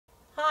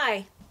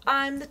Hi,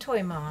 I'm the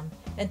Toy Mom,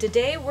 and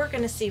today we're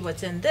going to see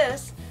what's in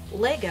this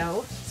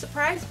LEGO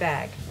surprise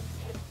bag.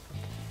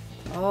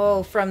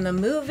 Oh, from the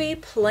movie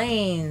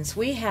Planes,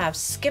 we have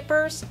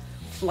Skipper's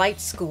Flight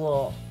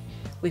School.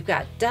 We've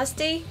got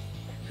Dusty,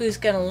 who's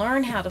going to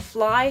learn how to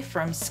fly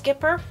from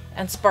Skipper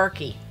and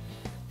Sparky.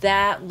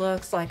 That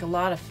looks like a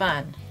lot of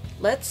fun.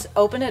 Let's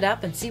open it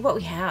up and see what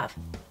we have.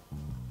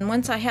 And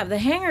once I have the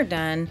hangar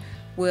done,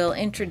 we'll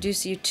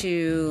introduce you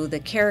to the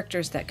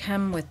characters that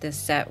come with this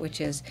set,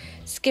 which is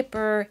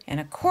Skipper and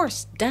of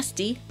course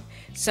Dusty.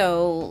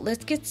 So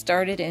let's get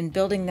started in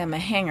building them a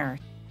hangar.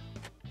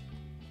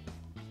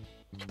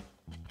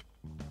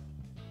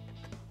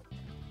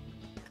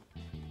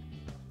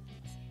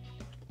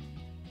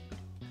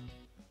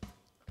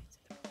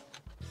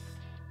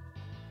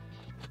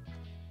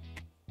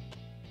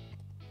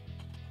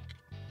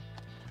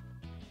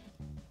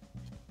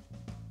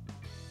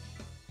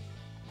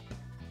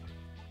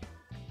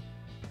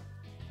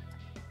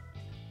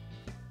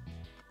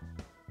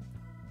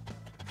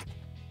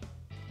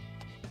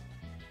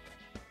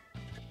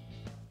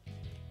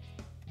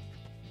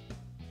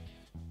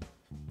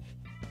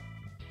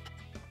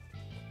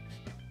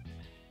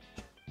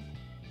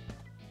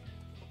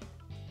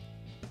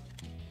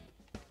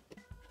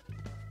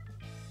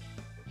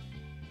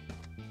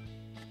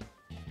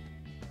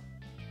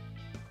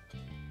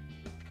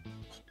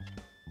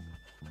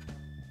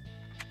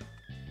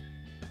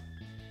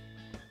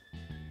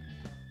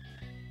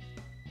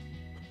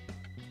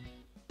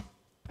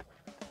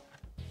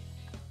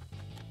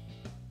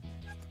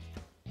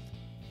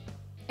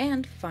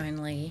 And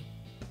finally,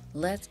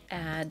 let's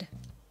add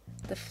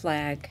the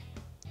flag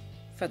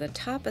for the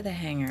top of the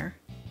hangar.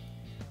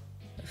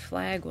 The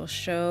flag will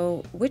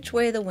show which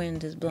way the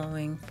wind is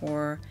blowing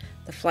for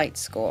the flight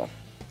school.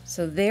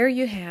 So there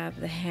you have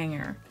the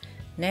hangar.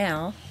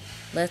 Now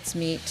let's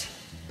meet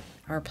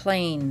our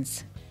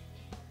planes.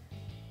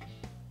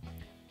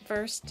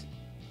 First,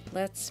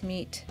 let's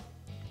meet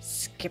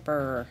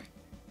Skipper.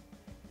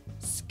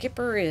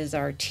 Skipper is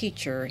our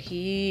teacher.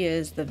 He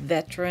is the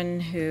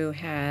veteran who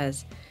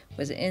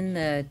was in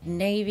the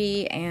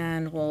Navy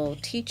and will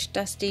teach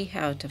Dusty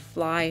how to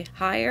fly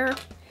higher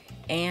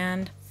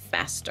and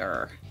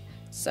faster.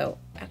 So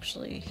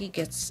actually he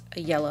gets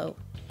a yellow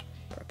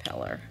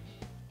propeller.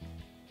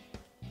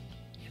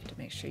 You have to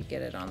make sure you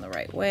get it on the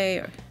right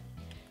way,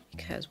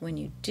 because when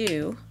you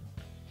do,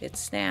 it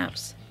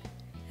snaps.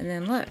 And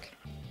then look,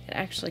 it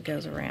actually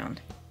goes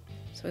around.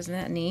 So isn't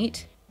that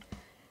neat?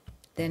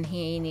 Then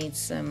he needs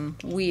some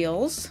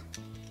wheels.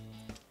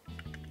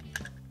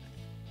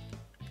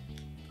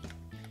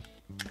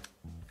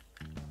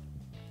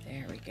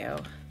 There we go.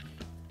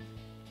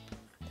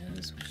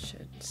 Those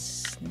should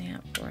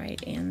snap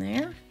right in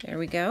there. There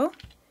we go.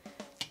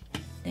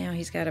 Now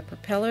he's got a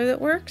propeller that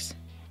works,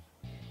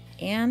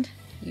 and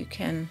you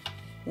can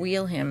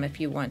wheel him if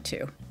you want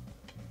to.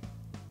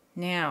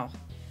 Now,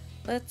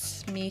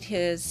 let's meet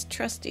his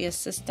trusty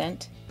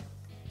assistant,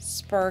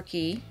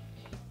 Sparky,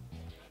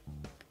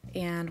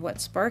 and what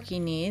Sparky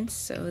needs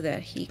so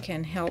that he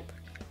can help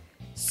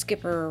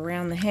Skipper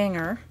around the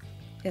hangar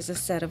is a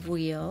set of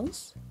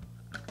wheels.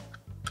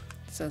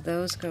 So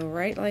those go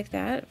right like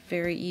that,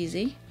 very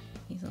easy.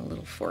 He's a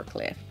little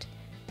forklift.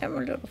 Have a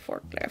little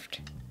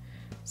forklift.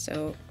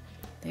 So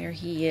there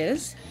he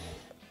is.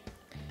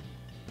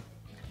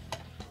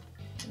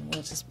 And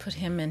we'll just put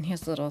him in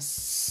his little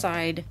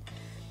side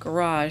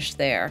garage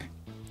there.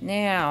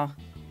 Now,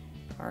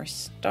 our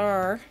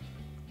star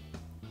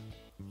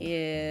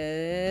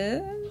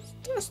is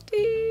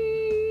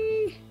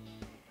Dusty,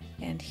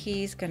 and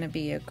he's going to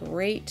be a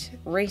great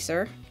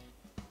racer,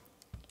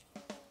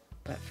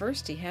 but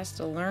first he has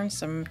to learn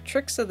some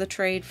tricks of the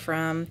trade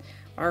from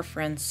our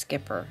friend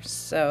Skipper.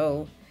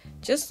 So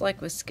just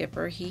like with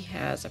Skipper, he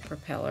has a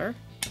propeller.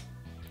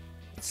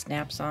 It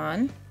snaps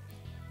on,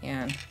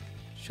 and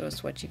show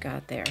us what you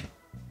got there.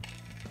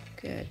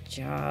 Good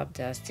job,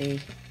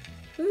 Dusty.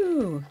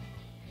 Ooh.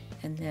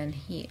 And then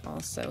he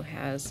also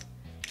has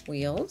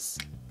wheels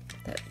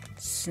that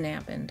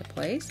snap into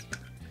place.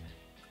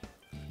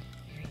 There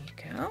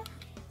you go.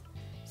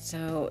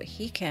 So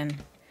he can,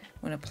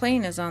 when a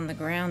plane is on the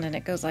ground and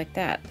it goes like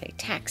that, they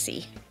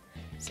taxi.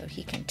 So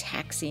he can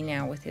taxi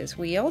now with his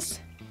wheels,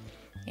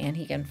 and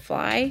he can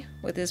fly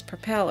with his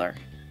propeller.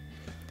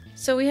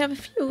 So we have a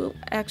few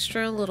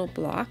extra little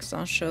blocks.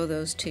 I'll show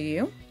those to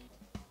you.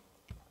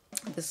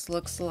 This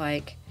looks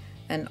like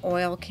an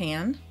oil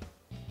can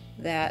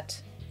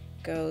that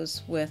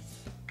goes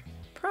with,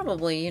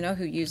 probably, you know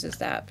who uses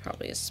that,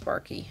 probably is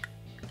Sparky.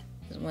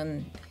 Because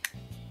when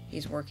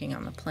he's working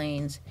on the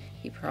planes,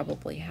 he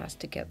probably has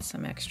to get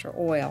some extra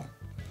oil.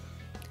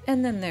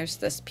 And then there's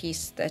this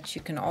piece that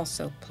you can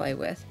also play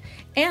with.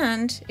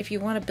 And if you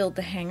want to build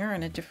the hangar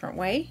in a different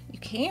way, you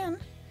can.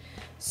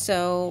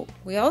 So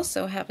we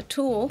also have a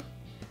tool,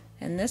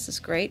 and this is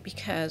great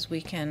because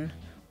we can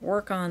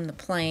work on the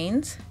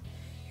planes.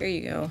 Here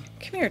you go.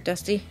 Come here,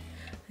 Dusty.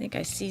 I think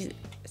I see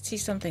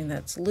something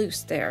that's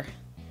loose there.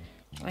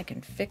 I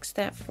can fix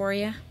that for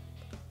you.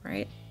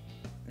 Right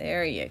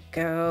there you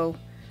go.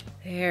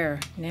 There,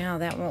 now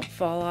that won't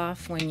fall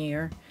off when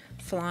you're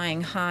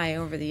flying high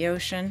over the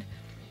ocean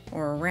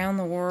or around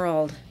the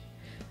world.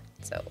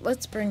 So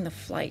let's bring the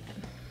flight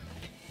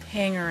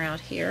hanger out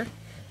here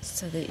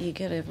so that you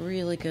get a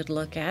really good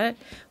look at it.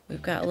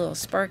 We've got little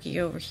Sparky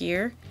over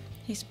here.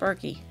 Hey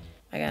Sparky,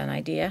 I got an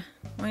idea.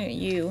 Why don't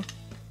you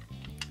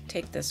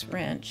take this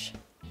wrench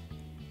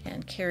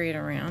and carry it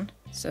around,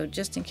 so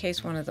just in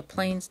case one of the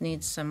planes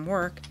needs some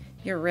work,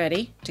 you're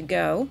ready to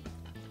go.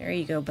 There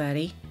you go,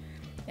 buddy.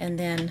 And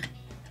then,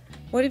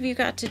 what have you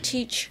got to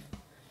teach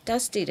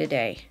Dusty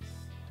today,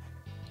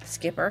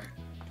 Skipper?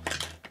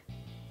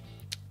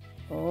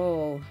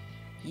 Oh,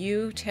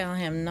 you tell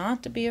him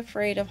not to be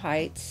afraid of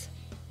heights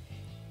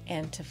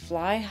and to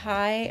fly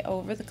high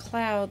over the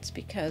clouds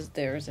because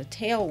there's a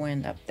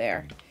tailwind up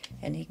there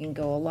and he can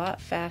go a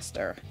lot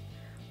faster.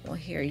 Well,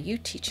 here, you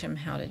teach him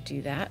how to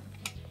do that.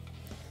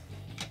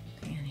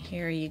 And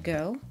here you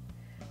go.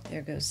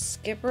 There goes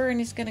Skipper, and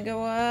he's going to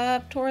go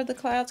up toward the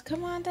clouds.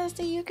 Come on,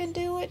 Dusty, you can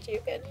do it. You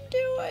can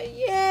do it.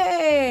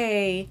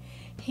 Yay!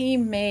 He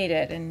made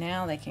it, and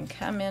now they can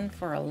come in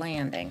for a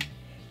landing.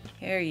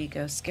 Here you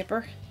go,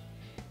 Skipper.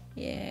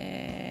 Yay!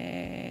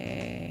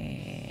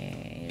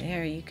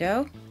 There you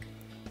go.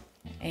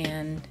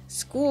 And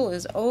school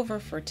is over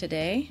for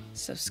today.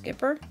 So,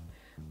 Skipper,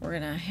 we're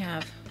going to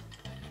have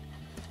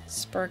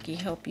Sparky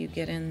help you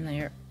get in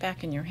there,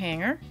 back in your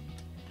hangar.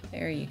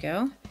 There you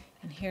go.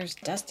 And here's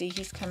Dusty.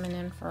 He's coming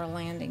in for a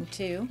landing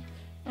too.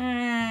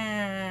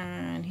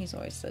 And he's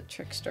always the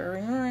trickster.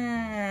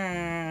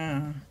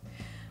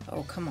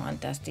 Oh, come on,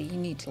 Dusty. You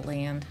need to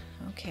land.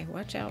 Okay,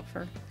 watch out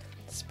for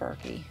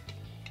Sparky.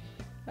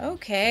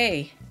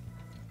 Okay.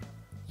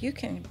 You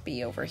can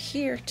be over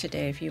here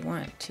today if you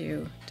want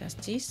to,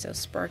 Dusty. So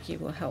Sparky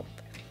will help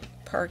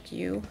park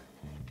you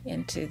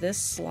into this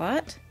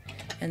slot.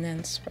 And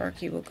then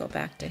Sparky will go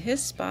back to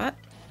his spot.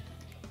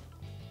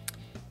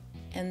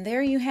 And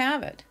there you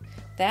have it.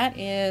 That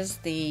is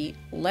the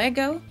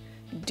LEGO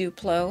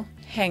Duplo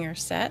hanger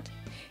set,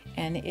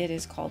 and it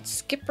is called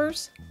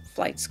Skipper's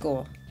Flight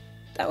School.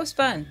 That was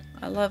fun.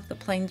 I love the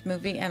Planes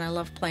movie, and I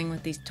love playing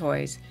with these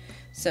toys.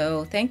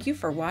 So thank you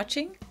for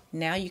watching.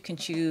 Now you can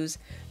choose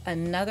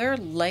another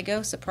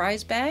LEGO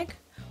surprise bag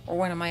or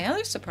one of my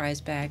other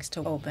surprise bags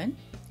to open.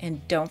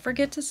 And don't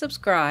forget to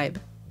subscribe.